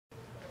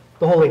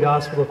The Holy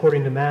Gospel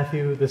according to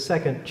Matthew, the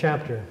 2nd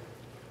chapter.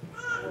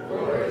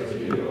 Glory to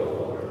you, O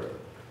Lord.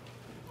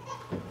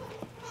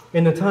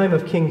 In the time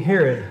of King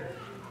Herod,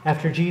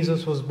 after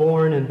Jesus was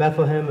born in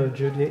Bethlehem of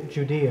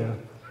Judea,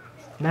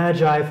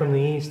 Magi from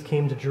the east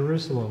came to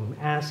Jerusalem,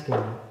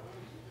 asking,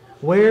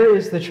 "Where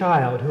is the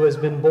child who has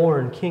been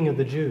born King of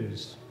the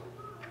Jews?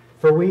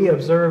 For we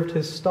observed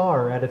his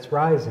star at its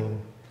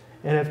rising,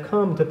 and have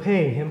come to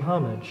pay him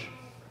homage."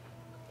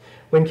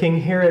 When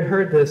King Herod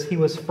heard this, he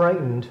was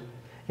frightened,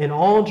 and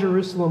all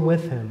Jerusalem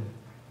with him.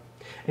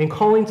 And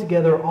calling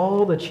together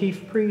all the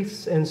chief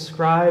priests and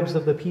scribes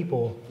of the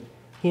people,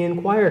 he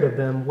inquired of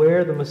them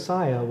where the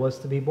Messiah was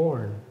to be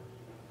born.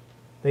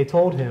 They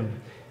told him,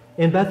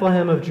 "In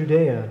Bethlehem of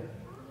Judea,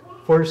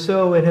 for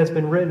so it has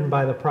been written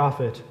by the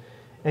prophet,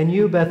 'And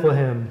you,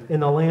 Bethlehem,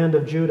 in the land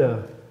of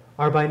Judah,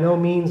 are by no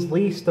means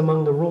least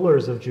among the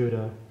rulers of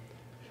Judah.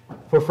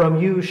 For from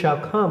you shall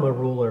come a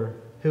ruler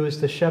who is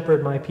to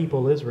shepherd my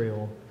people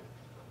Israel.'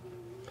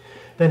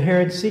 Then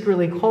Herod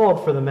secretly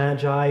called for the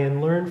Magi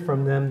and learned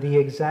from them the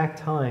exact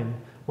time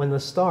when the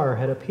star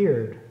had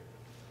appeared.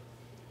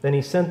 Then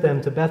he sent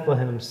them to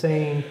Bethlehem,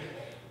 saying,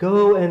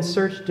 'Go and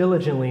search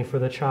diligently for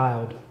the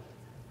child,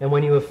 and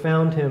when you have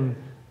found him,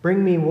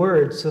 bring me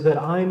word so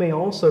that I may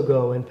also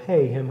go and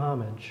pay him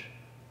homage.'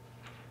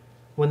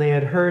 When they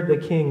had heard the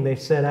king, they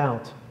set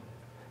out,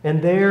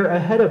 and there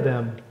ahead of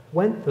them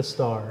went the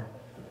star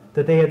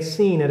that they had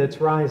seen at its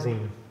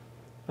rising,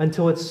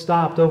 until it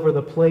stopped over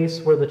the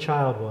place where the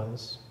child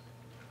was.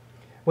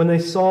 When they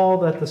saw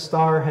that the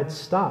star had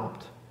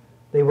stopped,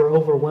 they were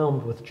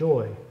overwhelmed with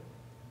joy.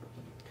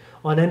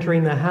 On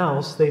entering the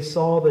house, they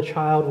saw the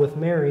child with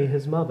Mary,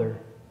 his mother,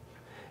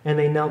 and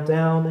they knelt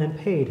down and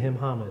paid him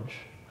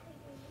homage.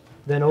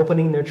 Then,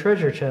 opening their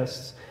treasure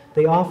chests,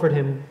 they offered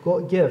him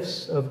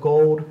gifts of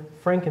gold,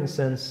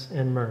 frankincense,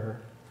 and myrrh.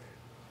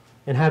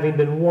 And having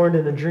been warned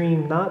in a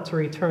dream not to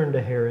return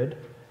to Herod,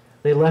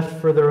 they left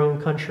for their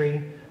own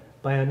country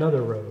by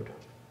another road."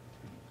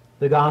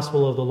 The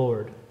Gospel of the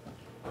Lord.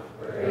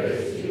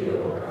 Praise to you,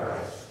 O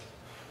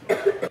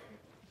Christ.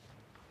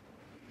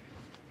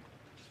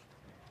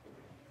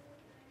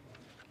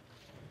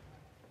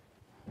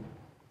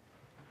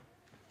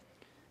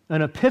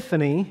 An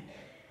epiphany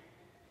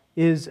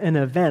is an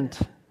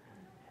event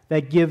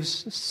that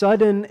gives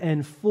sudden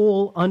and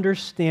full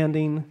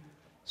understanding,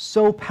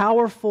 so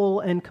powerful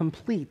and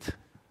complete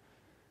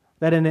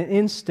that in an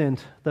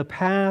instant the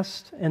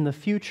past and the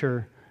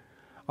future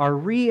are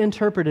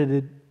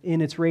reinterpreted in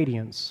its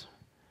radiance,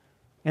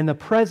 and the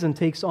present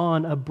takes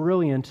on a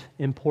brilliant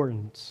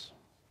importance.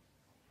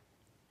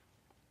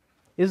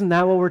 Isn't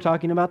that what we're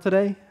talking about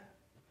today?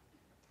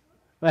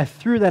 I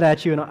threw that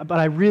at you, but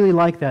I really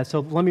like that,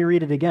 so let me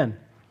read it again.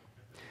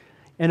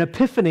 An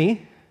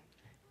epiphany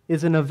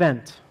is an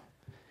event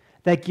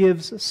that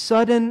gives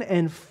sudden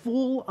and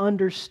full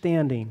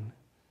understanding,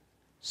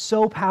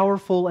 so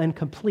powerful and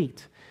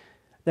complete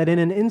that in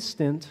an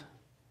instant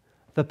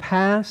the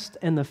past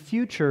and the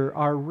future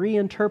are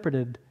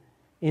reinterpreted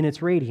in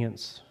its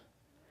radiance,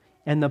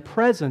 and the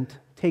present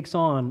takes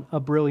on a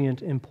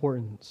brilliant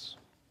importance.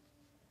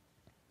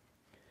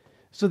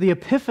 So the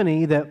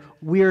epiphany that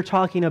we're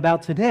talking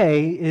about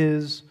today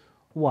is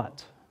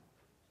what?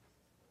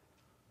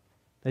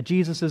 That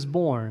Jesus is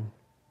born,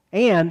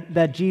 and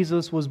that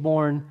Jesus was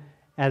born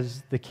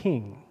as the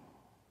King.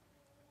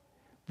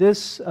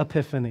 This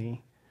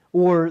epiphany,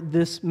 or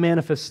this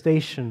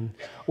manifestation,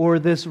 or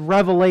this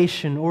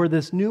revelation, or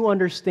this new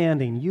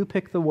understanding, you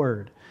pick the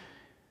word,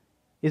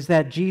 is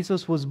that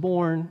Jesus was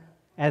born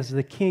as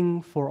the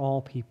King for all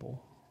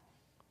people.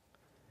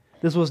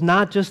 This was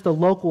not just a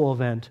local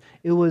event,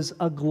 it was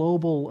a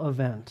global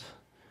event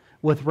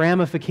with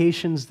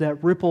ramifications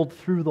that rippled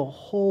through the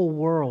whole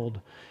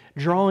world,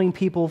 drawing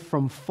people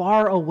from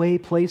far away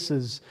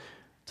places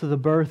to the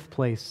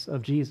birthplace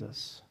of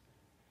Jesus,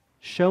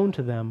 shown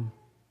to them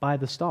by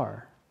the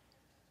star.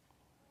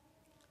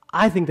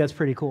 I think that's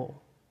pretty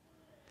cool.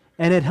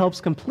 And it helps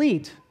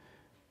complete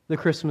the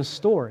Christmas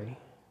story.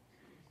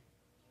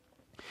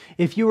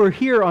 If you were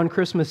here on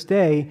Christmas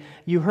Day,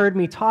 you heard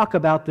me talk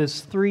about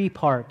this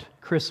three-part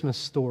Christmas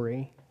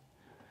story.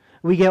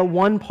 We get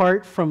one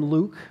part from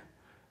Luke,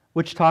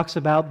 which talks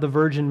about the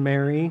Virgin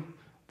Mary,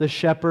 the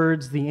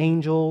shepherds, the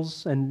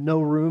angels, and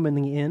no room in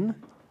the inn.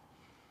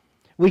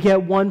 We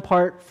get one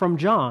part from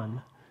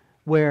John,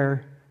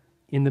 where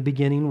in the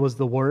beginning was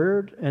the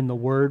Word, and the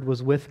Word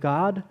was with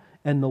God,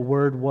 and the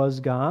Word was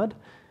God,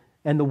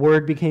 and the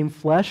Word became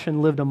flesh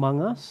and lived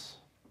among us.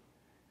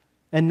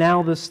 And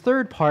now this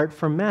third part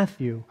from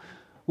Matthew,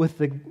 with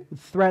the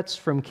threats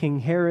from King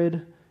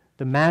Herod,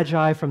 the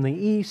Magi from the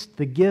east,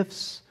 the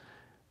gifts,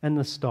 and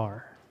the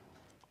star.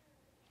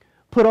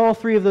 Put all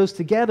three of those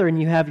together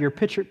and you have your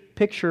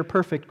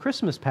picture-perfect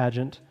Christmas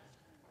pageant,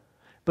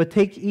 but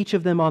take each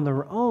of them on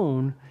their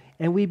own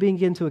and we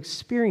begin to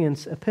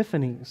experience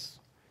epiphanies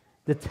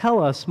that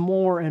tell us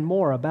more and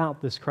more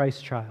about this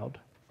Christ child.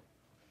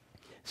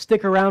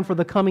 Stick around for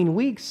the coming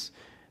weeks,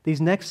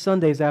 these next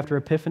Sundays after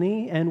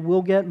Epiphany, and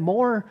we'll get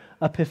more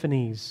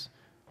epiphanies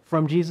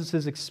from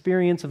Jesus'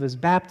 experience of his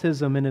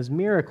baptism and his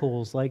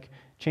miracles, like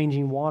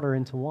changing water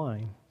into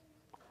wine.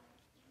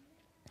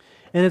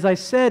 And as I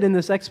said in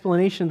this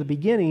explanation at the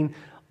beginning,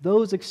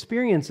 those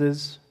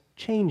experiences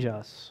change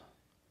us.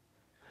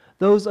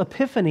 Those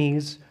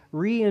epiphanies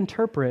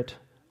reinterpret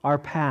our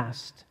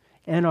past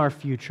and our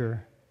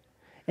future,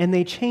 and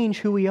they change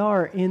who we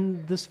are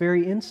in this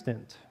very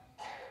instant.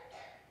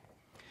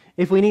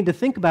 If we need to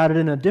think about it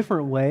in a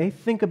different way,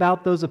 think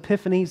about those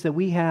epiphanies that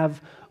we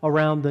have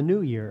around the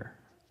new year.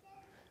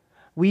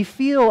 We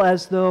feel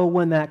as though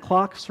when that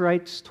clock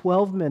strikes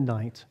 12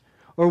 midnight,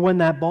 or when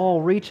that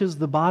ball reaches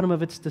the bottom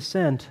of its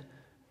descent,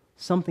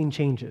 something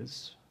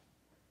changes.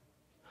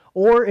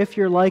 Or if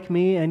you're like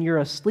me and you're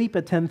asleep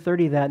at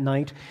 10:30 that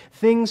night,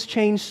 things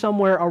change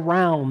somewhere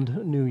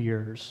around New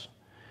Year's.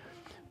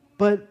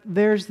 But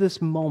there's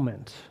this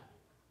moment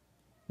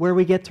where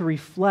we get to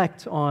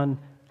reflect on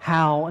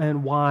how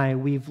and why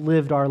we've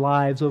lived our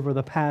lives over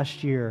the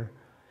past year,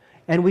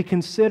 and we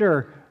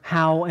consider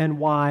how and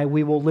why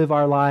we will live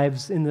our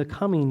lives in the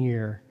coming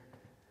year.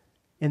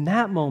 And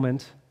that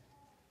moment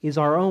is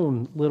our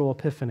own little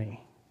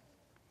epiphany.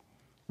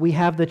 We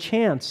have the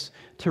chance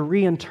to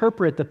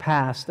reinterpret the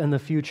past and the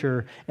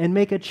future and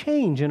make a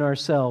change in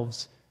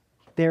ourselves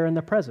there in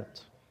the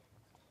present.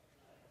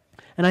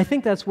 And I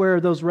think that's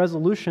where those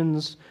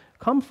resolutions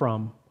come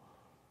from.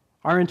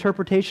 Our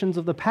interpretations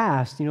of the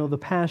past, the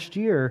past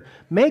year,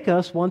 make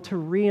us want to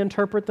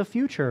reinterpret the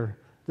future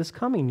this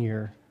coming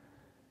year.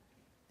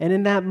 And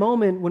in that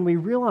moment, when we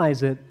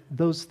realize it,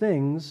 those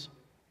things,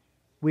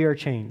 we are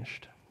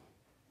changed.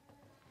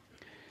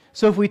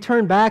 So if we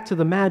turn back to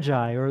the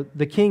Magi, or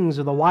the kings,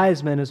 or the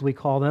wise men as we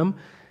call them,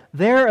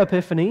 their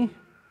epiphany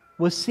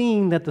was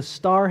seeing that the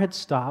star had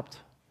stopped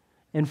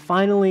and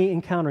finally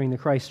encountering the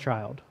Christ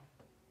child.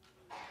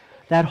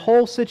 That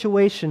whole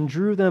situation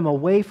drew them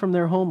away from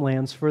their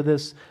homelands for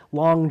this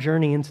long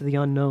journey into the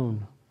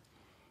unknown.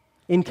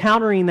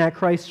 Encountering that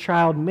Christ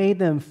child made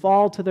them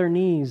fall to their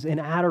knees in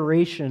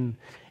adoration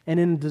and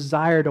in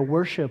desire to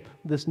worship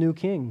this new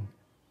king.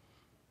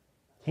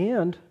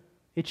 And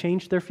it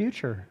changed their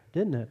future,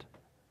 didn't it?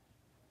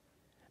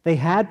 They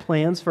had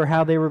plans for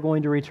how they were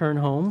going to return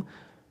home,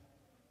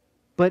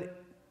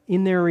 but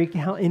in their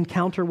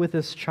encounter with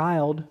this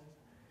child,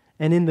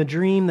 and in the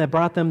dream that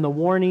brought them the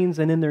warnings,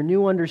 and in their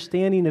new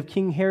understanding of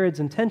King Herod's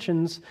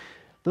intentions,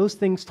 those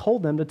things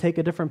told them to take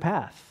a different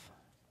path.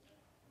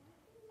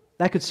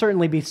 That could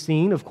certainly be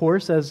seen, of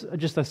course, as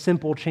just a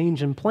simple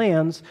change in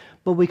plans,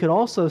 but we could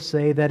also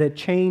say that it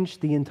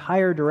changed the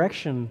entire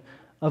direction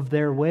of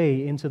their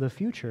way into the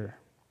future.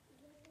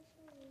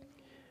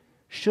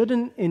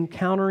 Shouldn't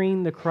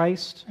encountering the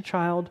Christ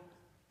child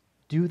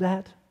do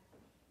that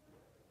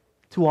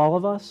to all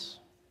of us?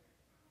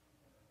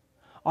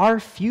 Our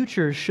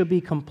futures should be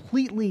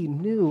completely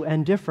new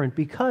and different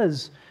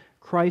because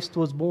Christ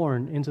was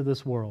born into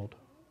this world.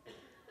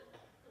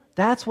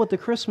 That's what the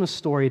Christmas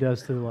story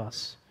does to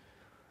us.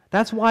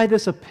 That's why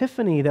this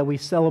epiphany that we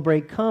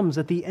celebrate comes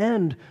at the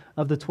end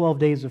of the 12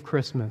 days of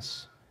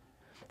Christmas.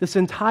 This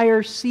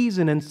entire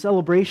season and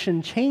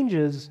celebration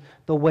changes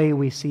the way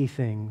we see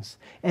things,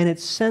 and it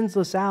sends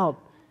us out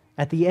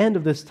at the end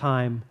of this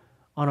time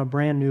on a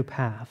brand new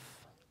path.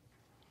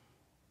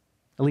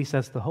 At least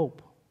that's the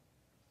hope.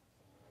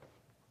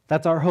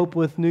 That's our hope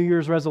with New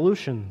Year's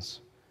resolutions.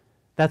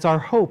 That's our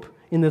hope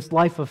in this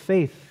life of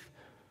faith.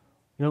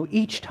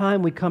 Each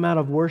time we come out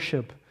of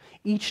worship,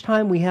 each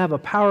time we have a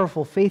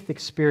powerful faith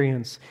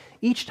experience,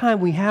 each time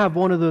we have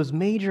one of those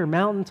major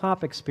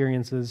mountaintop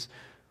experiences,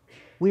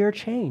 we are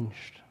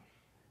changed.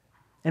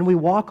 And we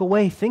walk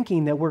away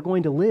thinking that we're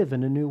going to live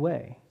in a new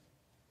way.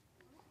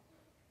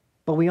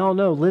 But we all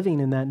know living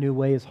in that new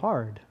way is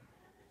hard.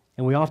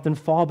 And we often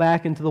fall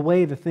back into the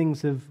way that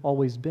things have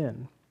always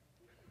been.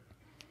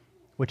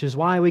 Which is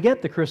why we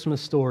get the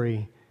Christmas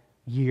story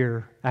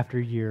year after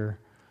year.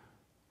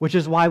 Which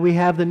is why we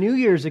have the New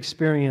Year's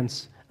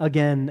experience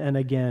again and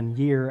again,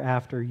 year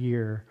after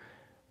year.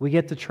 We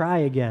get to try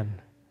again.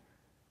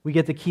 We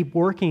get to keep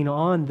working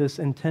on this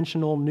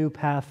intentional new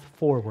path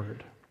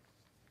forward.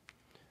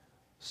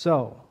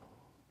 So,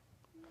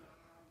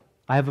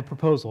 I have a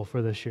proposal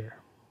for this year.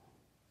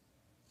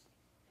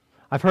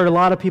 I've heard a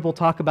lot of people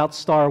talk about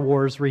Star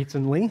Wars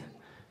recently.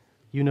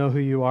 You know who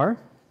you are.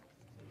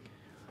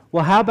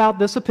 Well, how about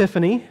this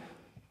Epiphany,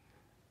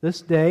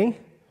 this day,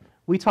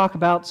 we talk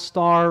about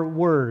star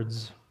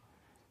words.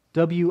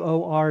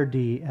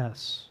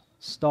 W-O-R-D-S.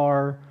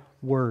 Star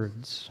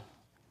words.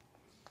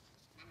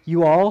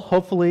 You all,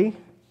 hopefully,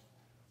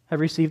 have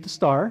received a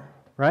star,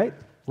 right?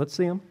 Let's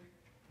see them.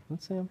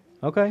 Let's see them.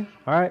 Okay,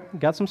 all right,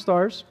 got some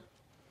stars.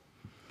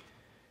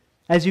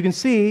 As you can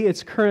see,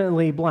 it's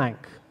currently blank.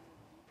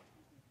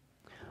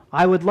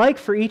 I would like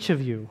for each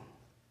of you,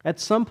 at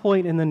some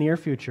point in the near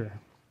future,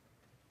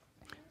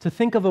 to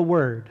think of a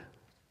word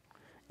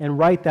and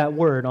write that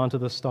word onto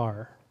the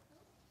star.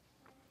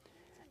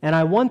 And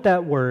I want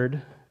that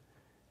word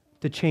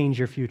to change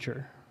your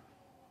future.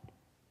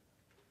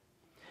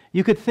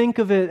 You could think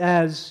of it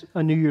as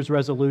a New Year's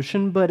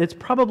resolution, but it's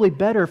probably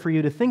better for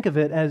you to think of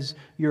it as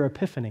your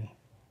epiphany.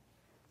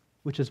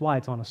 which is why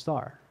it's on a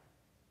star.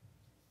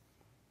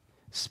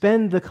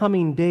 Spend the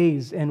coming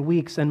days and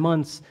weeks and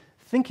months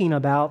thinking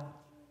about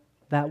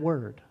that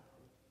word.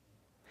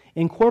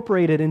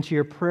 Incorporate it into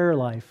your prayer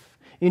life,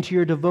 into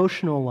your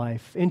devotional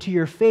life, into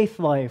your faith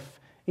life,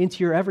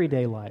 into your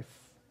everyday life.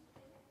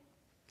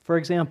 For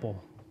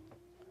example,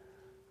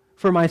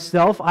 for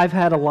myself, I've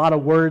had a lot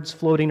of words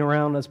floating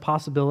around as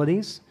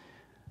possibilities,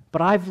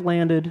 but I've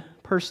landed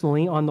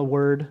personally on the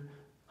word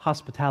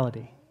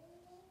hospitality.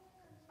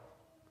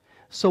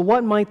 So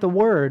what might the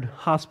word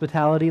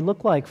hospitality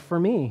look like for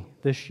me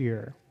this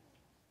year?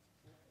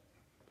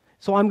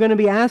 So I'm going to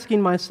be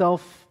asking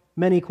myself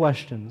many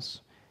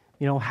questions.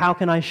 How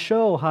can I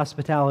show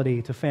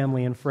hospitality to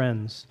family and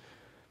friends?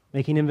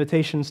 Making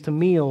invitations to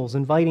meals,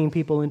 inviting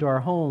people into our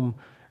home,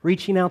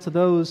 reaching out to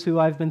those who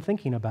I've been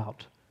thinking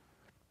about.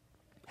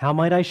 How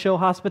might I show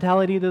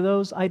hospitality to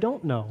those I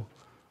don't know?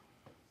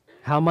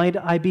 How might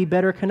I be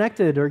better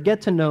connected or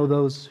get to know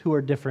those who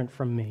are different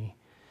from me?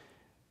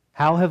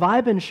 How have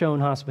I been shown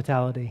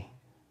hospitality?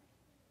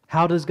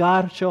 How does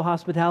God show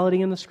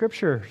hospitality in the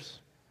Scriptures?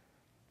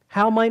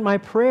 How might my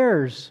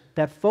prayers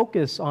that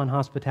focus on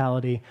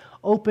hospitality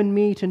open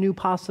me to new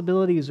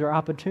possibilities or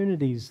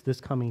opportunities this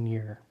coming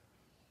year?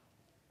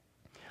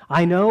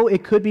 I know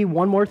it could be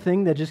one more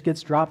thing that just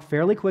gets dropped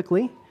fairly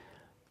quickly,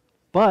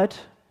 but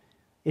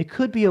it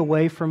could be a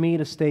way for me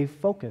to stay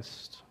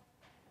focused.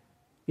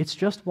 It's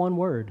just one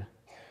word,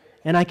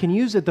 and I can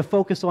use it to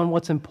focus on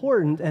what's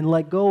important and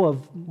let go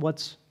of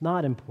what's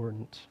not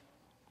important.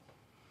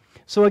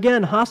 So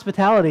again,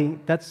 hospitality,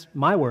 that's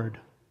my word.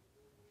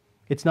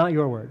 It's not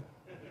your word.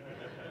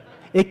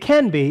 It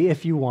can be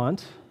if you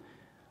want,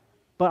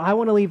 but I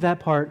want to leave that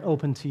part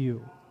open to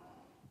you.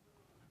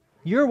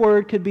 Your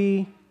word could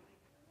be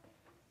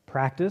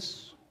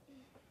practice,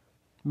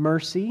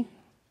 mercy,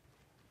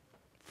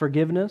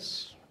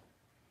 forgiveness,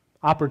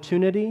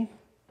 opportunity,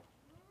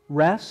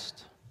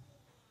 rest,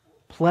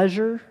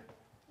 pleasure,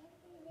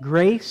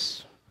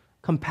 grace,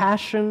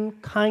 compassion,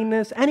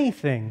 kindness,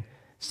 anything,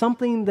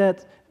 something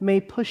that may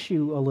push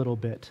you a little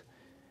bit.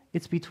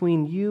 It's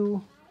between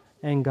you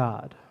and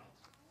God.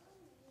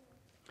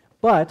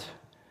 But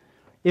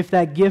if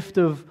that gift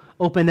of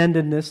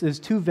open-endedness is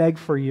too vague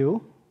for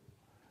you,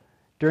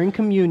 during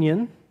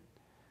communion,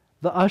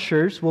 the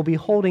ushers will be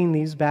holding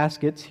these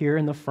baskets here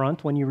in the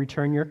front when you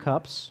return your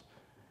cups,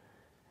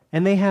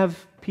 and they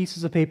have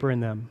pieces of paper in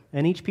them,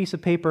 and each piece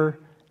of paper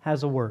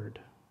has a word.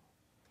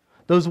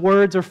 Those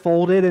words are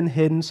folded and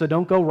hidden, so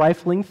don't go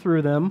rifling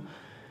through them.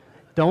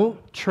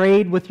 Don't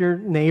trade with your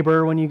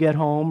neighbor when you get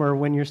home or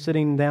when you're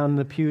sitting down in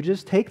the pew.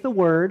 Just take the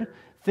word,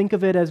 think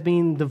of it as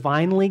being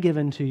divinely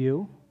given to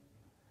you,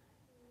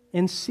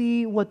 and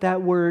see what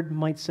that word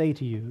might say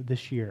to you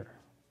this year,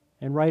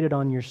 and write it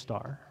on your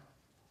star.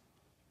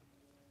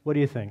 What do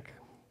you think?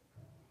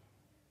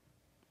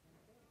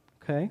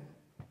 Okay?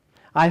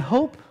 I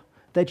hope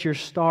that your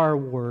star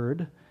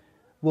word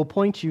will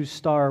point you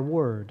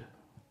star-ward.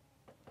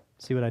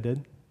 See what I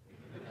did?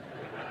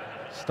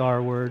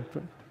 Star word.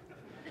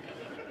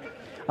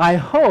 I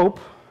hope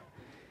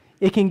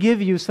it can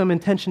give you some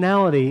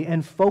intentionality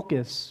and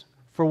focus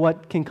for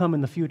what can come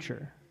in the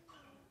future.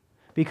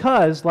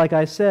 Because, like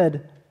I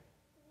said,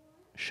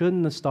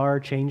 shouldn't the star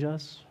change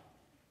us?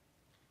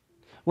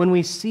 When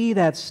we see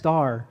that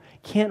star,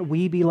 can't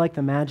we be like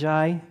the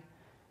Magi,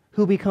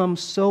 who become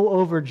so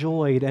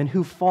overjoyed and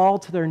who fall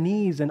to their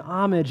knees in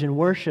homage and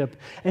worship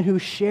and who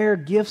share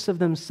gifts of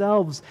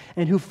themselves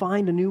and who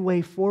find a new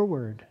way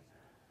forward?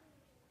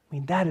 I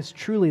mean, that is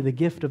truly the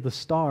gift of the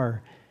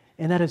star,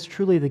 and that is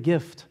truly the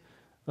gift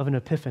of an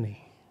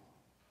epiphany.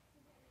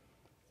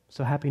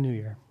 So Happy New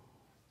Year.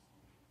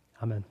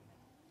 Amen.